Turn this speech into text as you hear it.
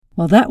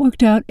Well, that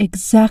worked out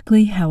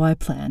exactly how I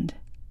planned,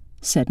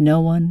 said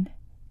no one,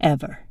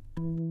 ever.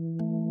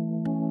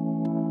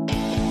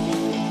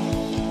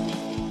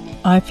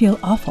 I Feel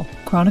Awful,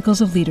 Chronicles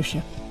of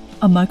Leadership,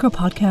 a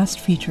micro-podcast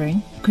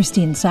featuring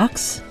Christine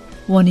Sachs,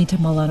 Juanita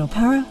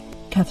Molano-Para,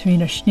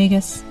 Katharina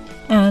Schneeges,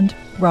 and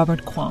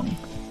Robert Kwong.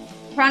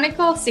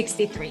 Chronicle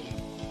 63,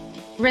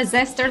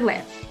 Resist or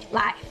Live,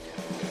 Live.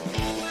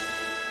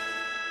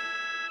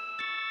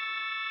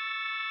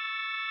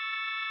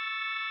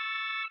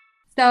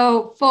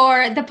 So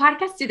for the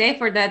podcast today,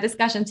 for the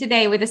discussion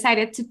today, we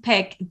decided to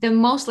pick the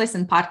most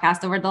listened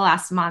podcast over the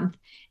last month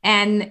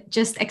and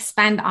just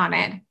expand on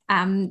it.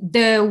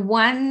 The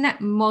one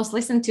most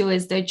listened to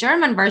is the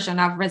German version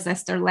of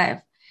Resist or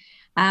Live.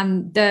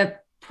 The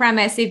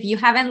premise, if you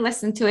haven't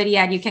listened to it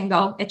yet, you can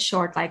go, it's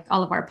short like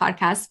all of our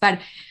podcasts, but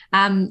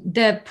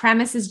the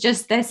premise is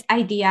just this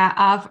idea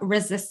of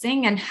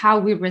resisting and how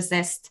we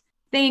resist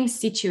things,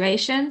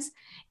 situations,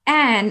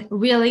 and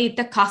really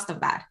the cost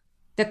of that.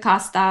 The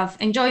cost of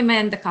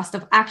enjoyment, the cost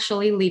of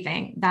actually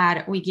living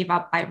that we give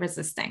up by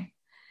resisting.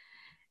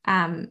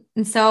 And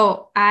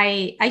so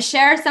I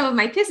share some of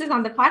my pieces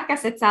on the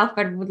podcast itself,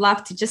 but would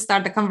love to just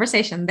start the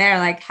conversation there.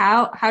 Like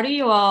how do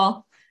you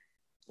all,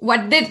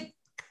 what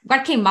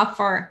came up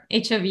for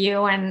each of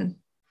you and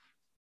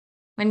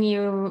when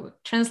you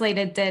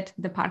translated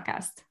the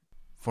podcast?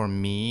 For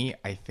me,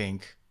 I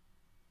think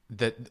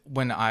that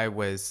when I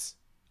was,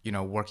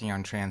 working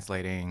on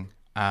translating,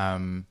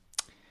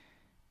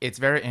 it's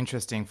very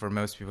interesting for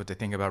most people to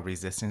think about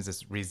resistance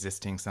as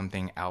resisting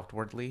something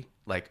outwardly,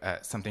 like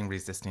something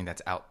resisting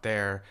that's out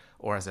there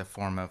or as a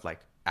form of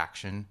like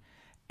action.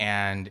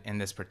 And in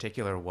this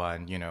particular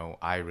one,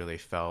 I really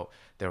felt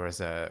there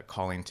was a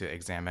calling to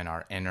examine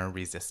our inner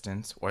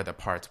resistance, or the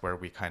parts where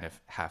we kind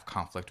of have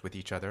conflict with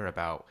each other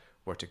about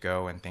where to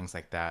go and things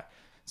like that.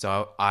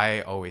 So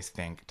I always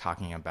think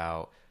talking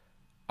about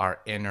our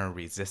inner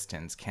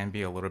resistance can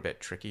be a little bit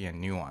tricky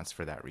and nuanced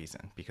for that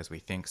reason, because we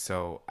think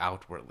so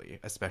outwardly,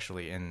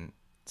 especially in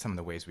some of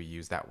the ways we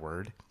use that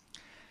word.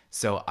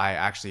 So I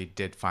actually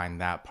did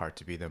find that part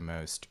to be the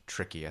most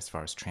tricky as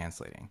far as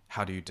translating.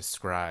 How do you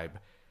describe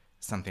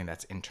something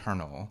that's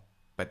internal,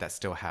 but that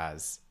still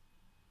has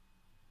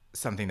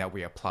something that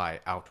we apply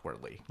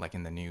outwardly, like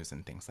in the news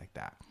and things like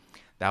that?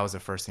 That was the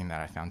first thing that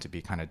I found to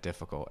be kind of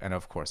difficult. And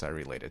of course, I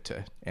related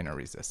to inner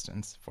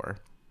resistance for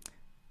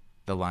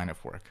the line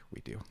of work we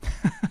do.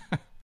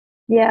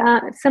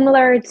 Yeah,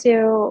 similar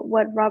to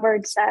what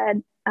Robert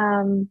said.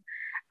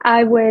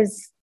 It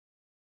was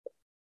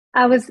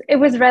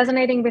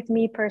resonating with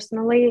me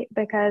personally,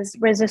 because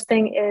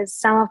resisting is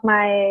some of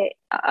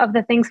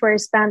the things where I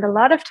spend a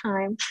lot of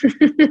time.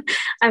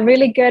 I'm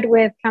really good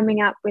with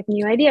coming up with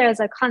new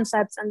ideas or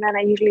concepts, and then I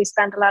usually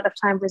spend a lot of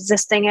time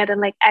resisting it and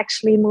like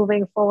actually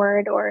moving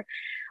forward or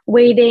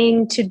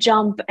waiting to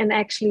jump and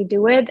actually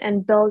do it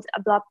and build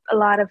a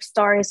lot of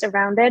stories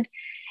around it.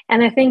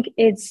 And I think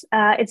it's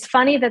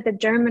funny that the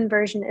German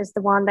version is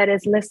the one that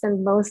is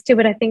listened most to,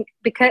 but I think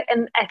because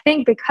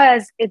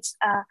it's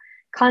a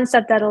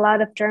concept that a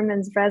lot of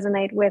Germans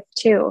resonate with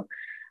too.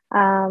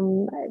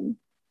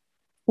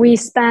 We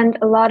spend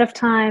a lot of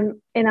time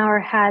in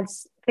our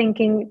heads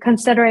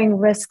considering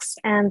risks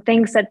and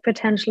things that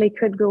potentially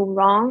could go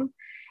wrong,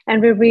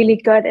 and we're really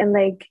good in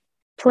like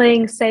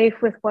playing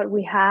safe with what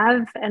we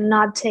have and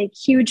not take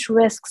huge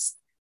risks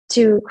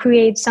to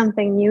create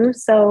something new.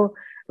 So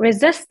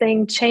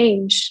resisting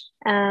change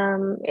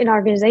in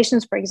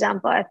organizations, for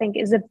example, I think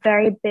is a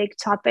very big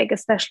topic,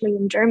 especially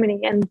in Germany,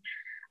 and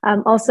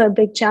also a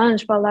big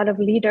challenge for a lot of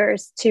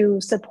leaders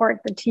to support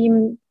the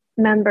team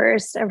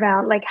members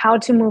around like how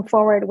to move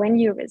forward when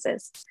you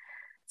resist.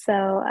 So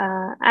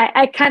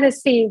I kind of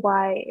see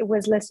why it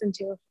was listened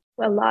to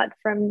a lot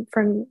from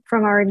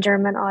our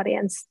German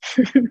audience.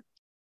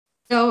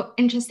 So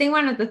interesting.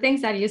 One of the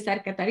things that you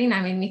said,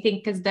 Katarina, made me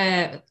think, because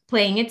the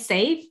playing it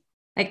safe,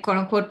 like quote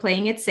unquote,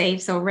 playing it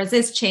safe. So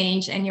resist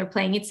change, and you're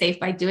playing it safe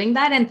by doing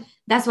that. And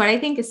that's what I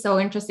think is so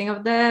interesting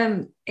of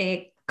the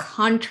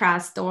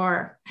contrast,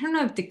 or I don't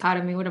know if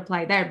dichotomy would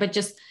apply there, but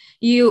just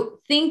you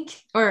think,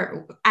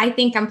 or I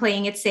think I'm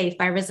playing it safe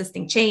by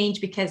resisting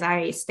change because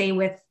I stay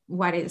with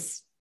what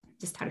is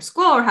the status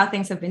quo or how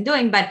things have been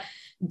doing. But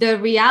the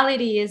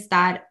reality is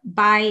that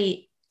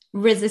by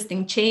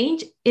resisting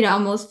change, it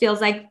almost feels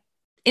like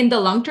in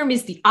the long term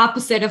is the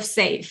opposite of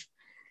safe.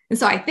 And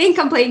so I think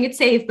I'm playing it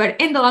safe,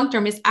 but in the long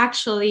term is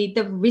actually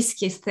the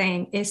riskiest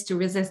thing is to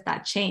resist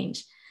that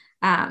change.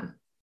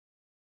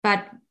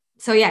 But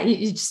so yeah,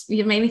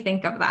 you made me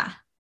think of that.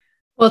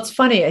 Well, it's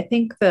funny. I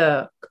think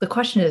the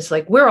question is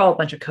like, we're all a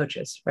bunch of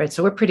coaches, right?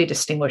 So we're pretty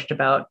distinguished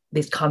about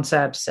these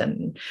concepts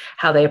and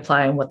how they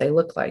apply and what they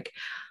look like.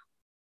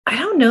 I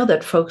don't know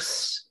that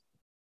folks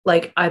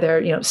like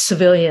either,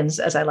 civilians,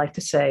 as I like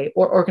to say,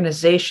 or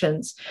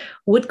organizations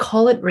would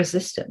call it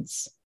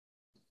resistance.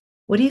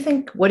 What do you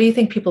think? What do you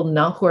think people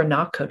now who are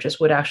not coaches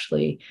would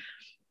actually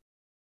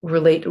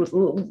relate?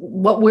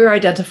 What we're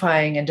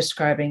identifying and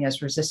describing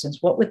as resistance,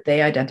 what would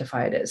they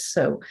identify it as?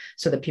 So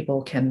that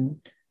people can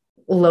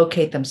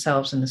locate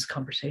themselves in this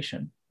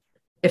conversation,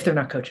 if they're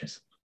not coaches.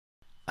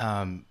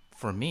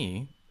 For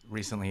me,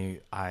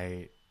 recently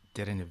I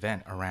did an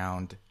event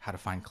around how to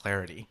find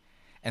clarity.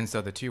 And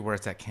so the two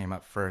words that came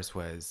up first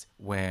was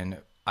when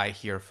I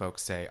hear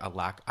folks say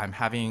I'm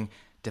having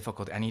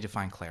difficulty, I need to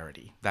find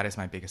clarity. That is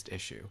my biggest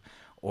issue.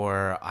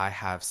 Or I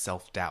have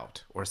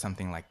self-doubt or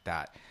something like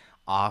that.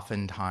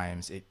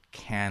 Oftentimes it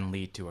can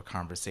lead to a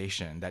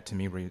conversation that to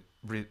me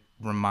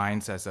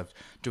reminds us of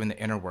doing the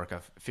inner work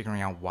of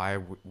figuring out why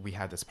we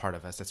have this part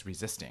of us that's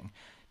resisting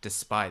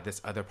despite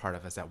this other part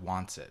of us that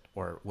wants it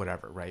or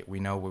whatever, right? We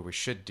know what we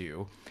should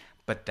do,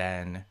 but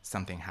then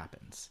something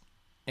happens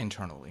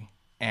internally.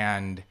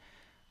 And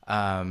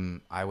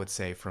I would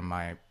say from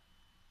my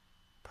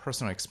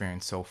personal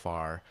experience so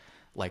far,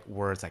 like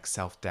words like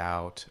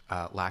self-doubt,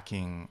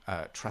 lacking,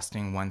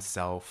 trusting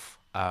oneself,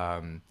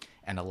 and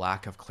a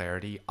lack of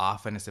clarity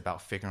often is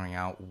about figuring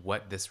out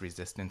what this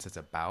resistance is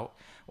about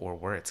or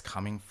where it's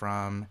coming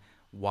from.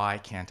 Why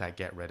can't I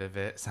get rid of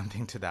it?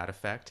 Something to that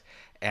effect.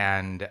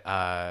 And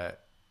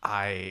I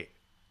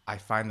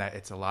find that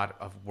it's a lot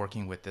of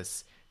working with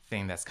this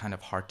thing that's kind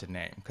of hard to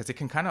name because it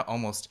can kind of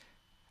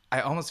I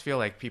almost feel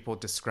like people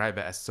describe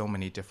it as so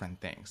many different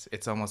things.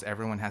 It's almost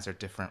everyone has their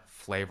different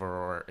flavor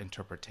or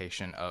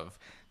interpretation of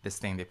this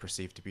thing they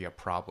perceive to be a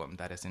problem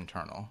that is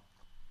internal.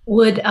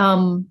 Would,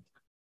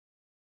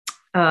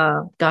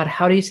 God,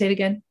 how do you say it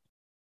again?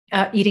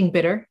 Eating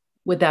bitter.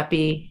 Would that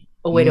be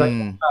a way to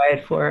identify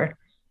it for?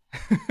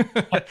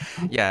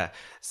 Yeah.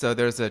 So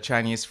there's a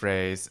Chinese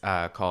phrase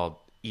called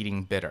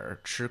eating bitter,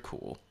 吃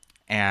苦.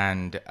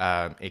 And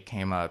it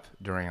came up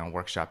during a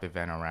workshop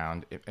event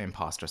around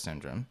imposter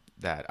syndrome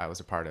that I was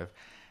a part of.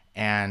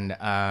 And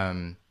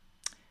I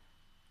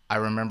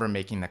remember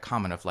making the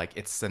comment of like,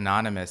 it's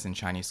synonymous in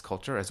Chinese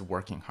culture as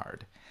working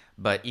hard,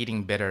 but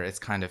eating bitter is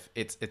kind of,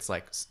 it's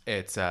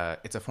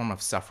a form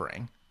of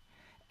suffering.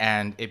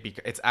 And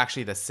it's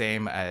actually the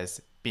same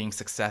as being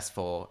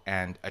successful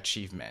and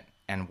achievement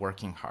and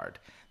working hard,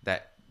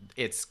 that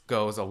it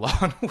goes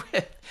along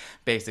with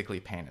basically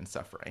pain and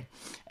suffering.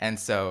 And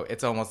so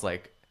it's almost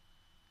like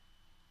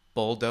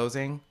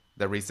bulldozing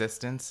the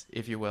resistance,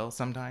 if you will,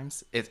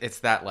 sometimes. It's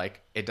that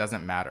like, it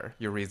doesn't matter.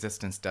 Your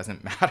resistance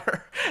doesn't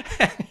matter.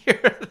 And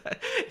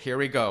here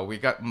we go.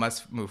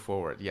 Must move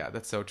forward. Yeah,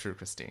 that's so true,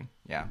 Christine.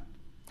 Yeah.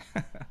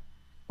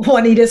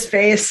 Juanita's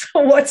face.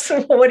 What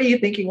are you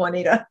thinking,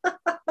 Juanita?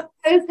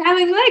 I was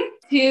having like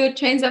two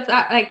trains of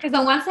thought, like, because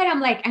on one side,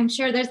 I'm like, I'm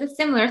sure there's a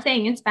similar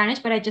thing in Spanish,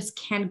 but I just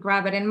can't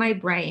grab it in my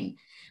brain.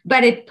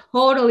 But it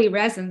totally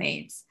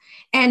resonates.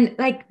 And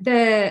like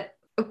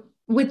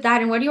with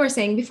that and what you were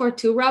saying before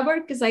too,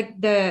 Robert, because like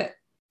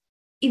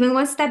even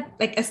one step,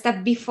 like a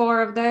step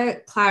before of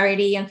the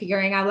clarity and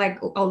figuring out like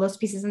all those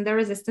pieces in the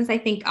resistance, I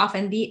think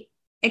often the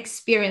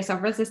experience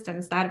of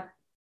resistance that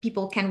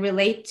people can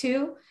relate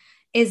to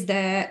is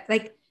the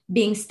like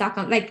being stuck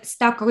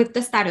with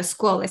the status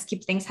quo. Let's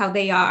keep things how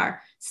they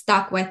are.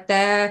 Stuck with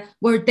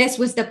where this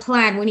was the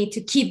plan. We need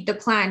to keep the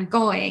plan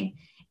going.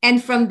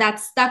 And from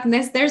that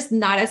stuckness, there's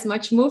not as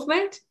much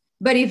movement.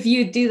 But if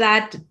you do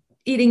that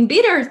eating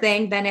bitter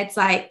thing, then it's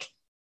like,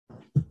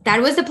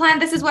 that was the plan.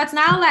 This is what's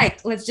now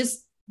like, let's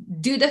just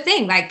do the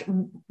thing. Like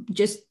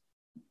just,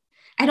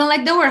 I don't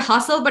like the word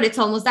hustle, but it's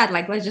almost that,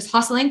 like, let's just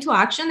hustle into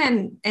action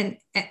and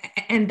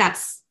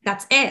that's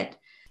it.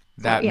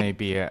 That may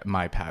be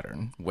my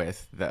pattern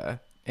with the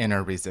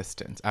inner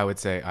resistance. I would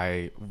say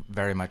I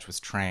very much was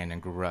trained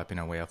and grew up in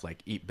a way of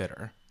like eat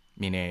bitter,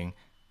 meaning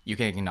you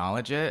can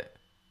acknowledge it,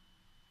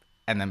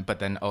 but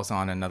then also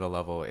on another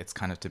level, it's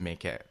kind of to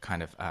make it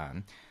kind of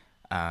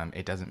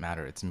it doesn't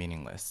matter. It's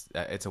meaningless.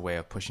 It's a way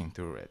of pushing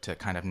through it to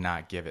kind of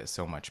not give it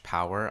so much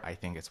power. I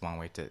think it's one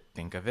way to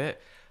think of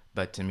it,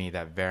 but to me,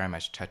 that very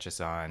much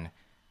touches on.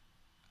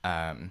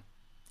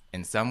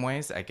 In some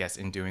ways, I guess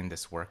in doing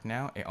this work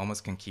now, it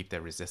almost can keep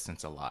the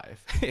resistance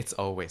alive. It's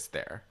always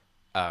there.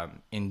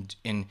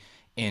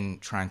 In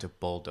trying to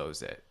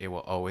bulldoze it, it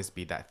will always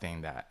be that thing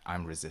that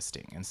I'm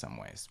resisting in some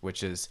ways,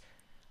 which is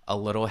a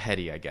little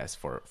heady, I guess,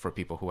 for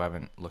people who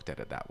haven't looked at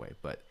it that way.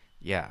 But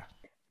yeah.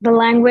 The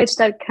language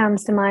that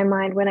comes to my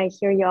mind when I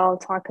hear y'all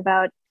talk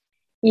about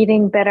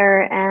eating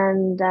bitter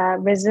and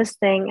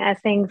resisting, I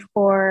think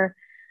for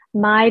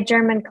my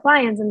German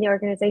clients and the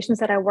organizations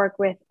that I work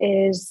with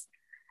is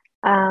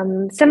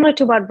similar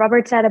to what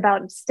Robert said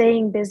about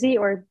staying busy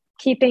or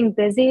keeping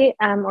busy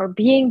or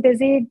being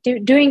busy,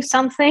 doing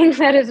something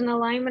that is in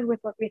alignment with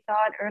what we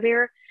thought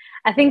earlier.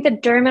 I think the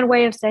German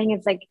way of saying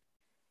it's like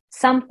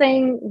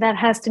something that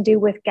has to do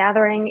with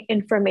gathering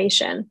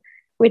information,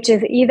 which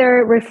is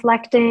either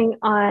reflecting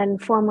on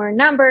former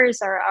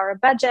numbers or our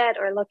budget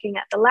or looking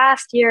at the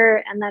last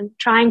year and then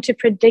trying to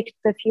predict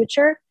the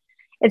future.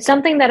 It's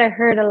something that I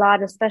heard a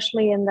lot,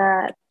 especially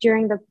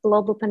during the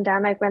global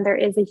pandemic when there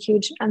is a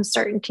huge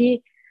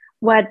uncertainty.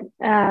 What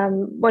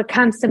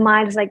comes to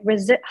mind is like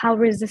how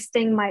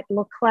resisting might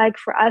look like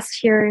for us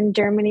here in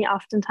Germany.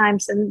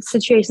 Oftentimes in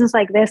situations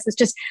like this, is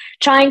just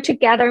trying to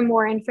gather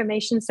more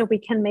information so we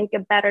can make a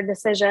better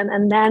decision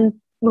and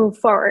then move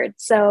forward.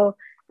 So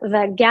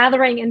the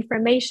gathering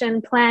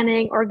information,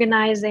 planning,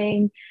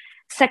 organizing,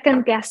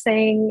 second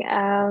guessing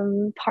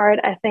part,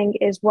 I think,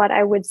 is what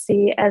I would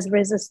see as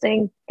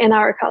resisting in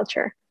our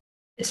culture.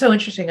 It's so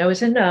interesting. I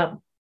was in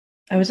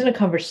a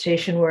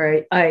conversation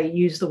where I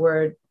used the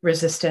word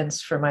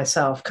resistance for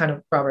myself, kind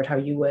of, Robert, how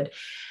you would.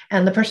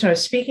 And the person I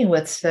was speaking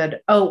with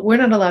said, "Oh, we're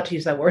not allowed to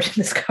use that word in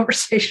this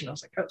conversation." I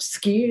was like, "Oh,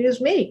 excuse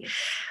me."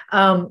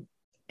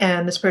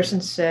 And this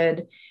person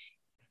said,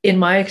 "In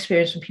my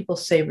experience, when people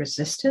say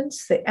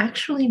resistance, they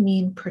actually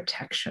mean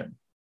protection,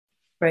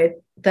 right?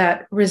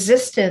 That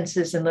resistance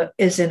is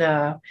in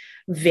a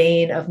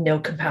vein of no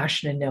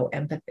compassion and no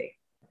empathy.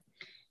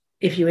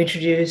 If you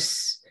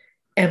introduce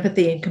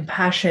empathy and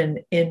compassion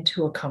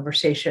into a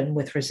conversation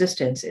with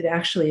resistance, it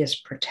actually is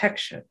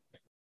protection.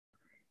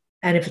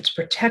 And if it's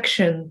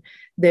protection,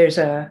 there's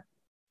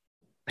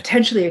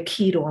potentially a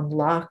key to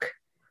unlock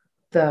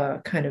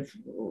the kind of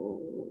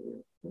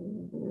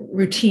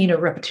routine or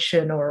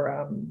repetition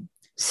or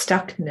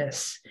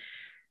stuckness,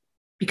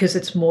 because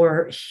it's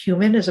more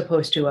human as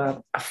opposed to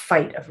a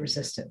fight of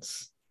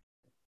resistance."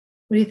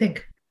 What do you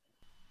think?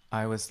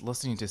 I was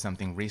listening to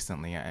something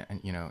recently, and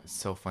it's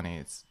so funny.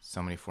 It's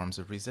so many forms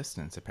of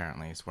resistance,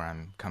 apparently, is where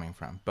I'm coming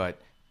from. But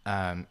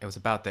it was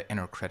about the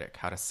inner critic,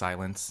 how to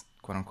silence,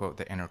 quote unquote,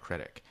 the inner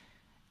critic.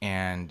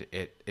 And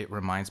it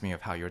reminds me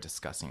of how you're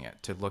discussing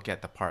it, to look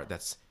at the part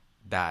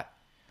that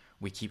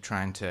we keep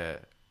trying to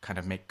kind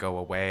of make go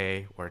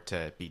away or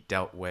to be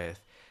dealt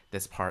with,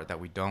 this part that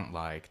we don't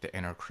like, the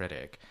inner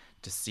critic,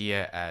 to see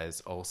it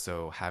as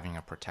also having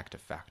a protective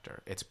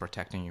factor. It's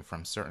protecting you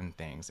from certain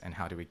things, and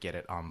how do we get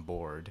it on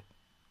board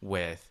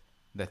with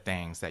the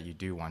things that you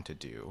do want to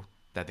do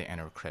that the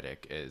inner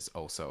critic is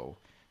also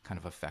kind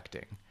of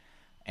affecting.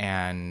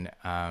 And,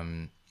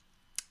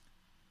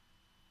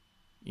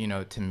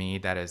 to me,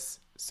 that is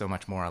so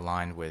much more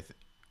aligned with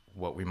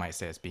what we might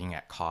say as being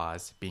at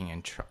cause,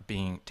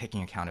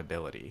 taking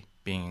accountability,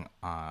 being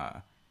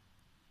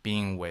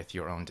with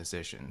your own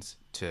decisions,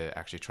 to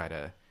actually try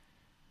to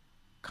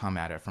come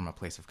at it from a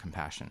place of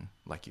compassion,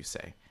 like you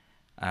say.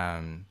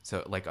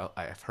 So like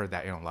I've heard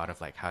that in a lot of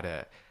like how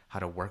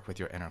to work with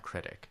your inner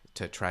critic,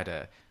 to try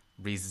to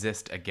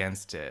resist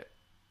against it,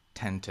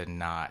 tend to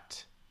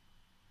not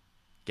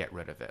get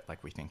rid of it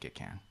like we think it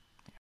can.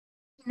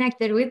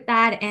 Connected with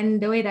that,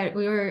 and the way that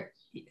we were,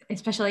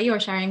 especially you were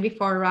sharing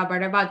before,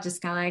 Robert, about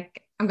just kind of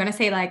like, I'm going to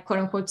say like quote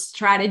unquote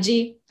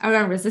strategy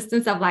around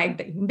resistance of like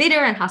being bitter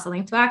and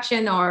hustling to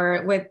action,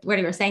 or with what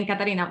you were saying,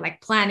 Katarina, of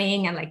like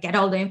planning and like get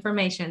all the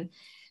information.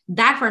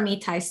 That for me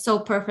ties so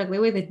perfectly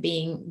with it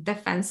being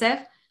defensive,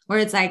 where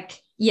it's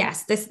like,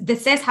 yes,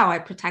 this is how I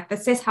protect.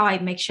 This is how I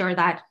make sure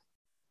that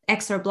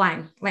X or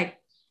blind, like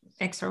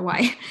X or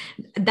Y,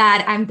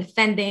 that I'm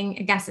defending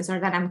against this, or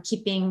that I'm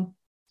keeping,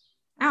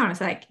 I don't know,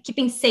 so like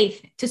keeping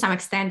safe to some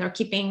extent, or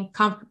keeping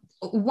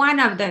one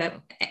of the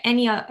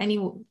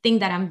anything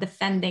that I'm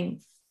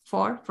defending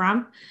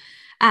from.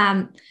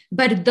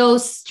 But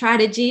those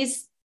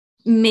strategies,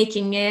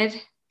 making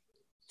it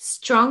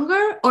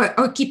stronger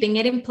or keeping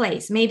it in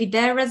place. Maybe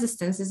the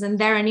resistance isn't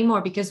there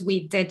anymore because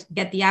we did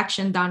get the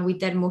action done, we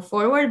did move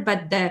forward,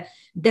 but the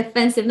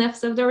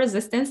defensiveness of the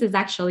resistance is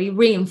actually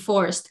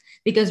reinforced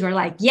because we're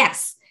like,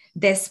 yes,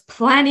 this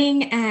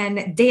planning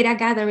and data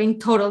gathering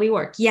totally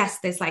work. Yes,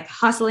 this like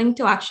hustling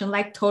to action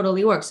like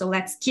totally works. So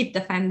let's keep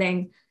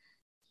defending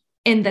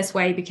in this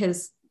way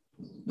because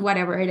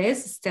whatever it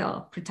is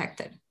still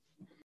protected,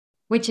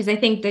 which is, I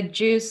think, the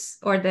juice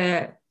or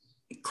the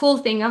cool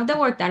thing of the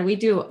work that we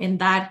do, in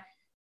that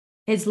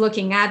is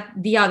looking at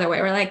the other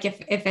way. We're like, if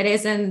it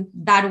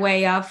isn't that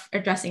way of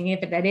addressing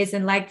it, if it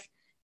isn't like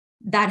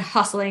that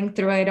hustling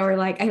through it, or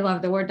like, I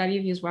love the word that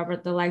you've used,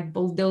 Robert, the like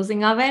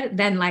bulldozing of it,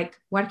 then like,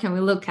 what can we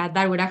look at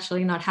that would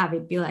actually not have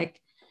it be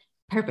like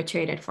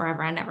perpetuated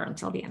forever and ever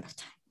until the end of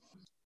time?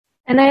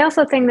 And I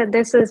also think that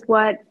this is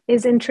what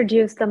is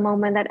introduced the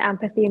moment that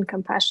empathy and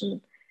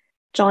compassion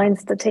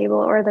joins the table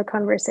or the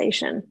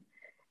conversation,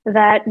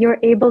 that you're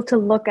able to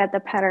look at the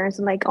patterns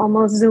and like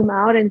almost zoom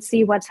out and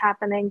see what's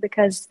happening.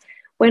 Because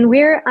when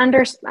we're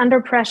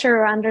under pressure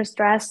or under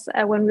stress,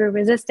 when we're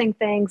resisting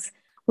things,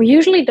 we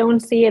usually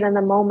don't see it in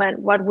the moment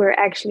what we're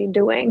actually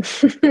doing.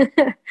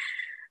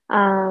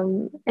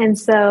 And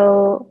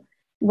so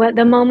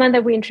the moment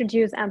that we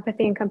introduce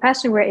empathy and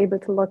compassion, we're able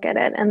to look at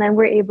it, and then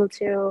we're able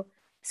to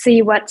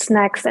see what's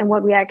next and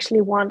what we actually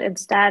want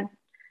instead,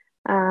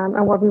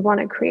 and what we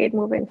want to create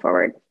moving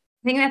forward.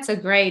 I think that's a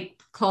great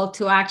call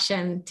to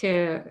action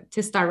to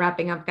start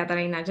wrapping up,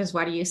 Katarina, just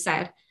what you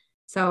said.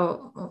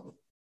 So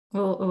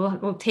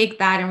we'll take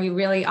that, and we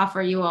really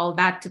offer you all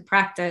that to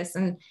practice.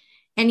 And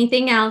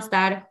anything else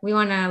that we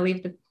want to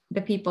leave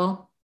the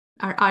people,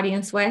 our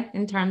audience, with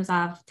in terms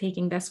of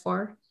taking this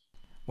forward?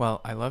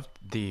 Well, I loved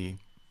the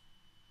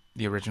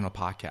original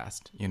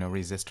podcast,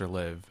 Resist or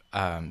Live.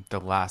 The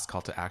last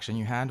call to action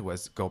you had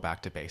was go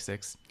back to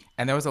basics.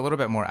 And there was a little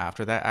bit more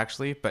after that,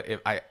 actually.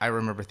 But I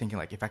remember thinking,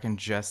 like, if I can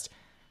just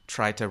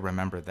try to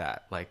remember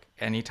that, like,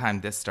 anytime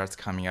this starts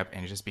coming up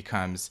and it just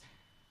becomes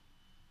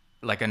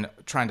like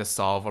trying to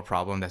solve a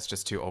problem that's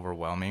just too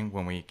overwhelming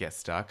when we get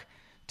stuck,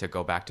 to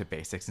go back to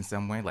basics in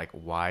some way. Like,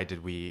 why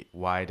did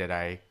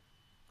I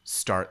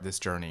start this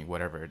journey,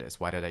 whatever it is?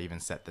 Why did I even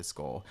set this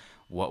goal?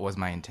 What was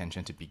my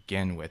intention to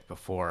begin with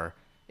before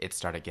it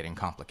started getting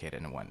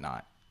complicated and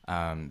whatnot?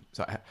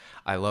 So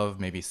I love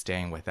maybe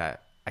staying with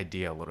that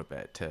idea a little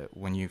bit, to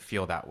when you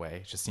feel that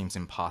way, it just seems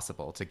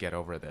impossible to get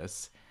over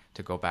this,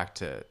 to go back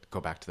to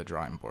the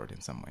drawing board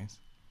in some ways.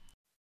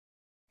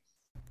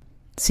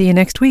 See you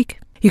next week.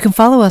 You can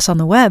follow us on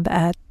the web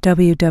at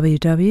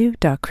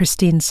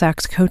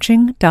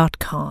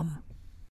www.christinesaxcoaching.com.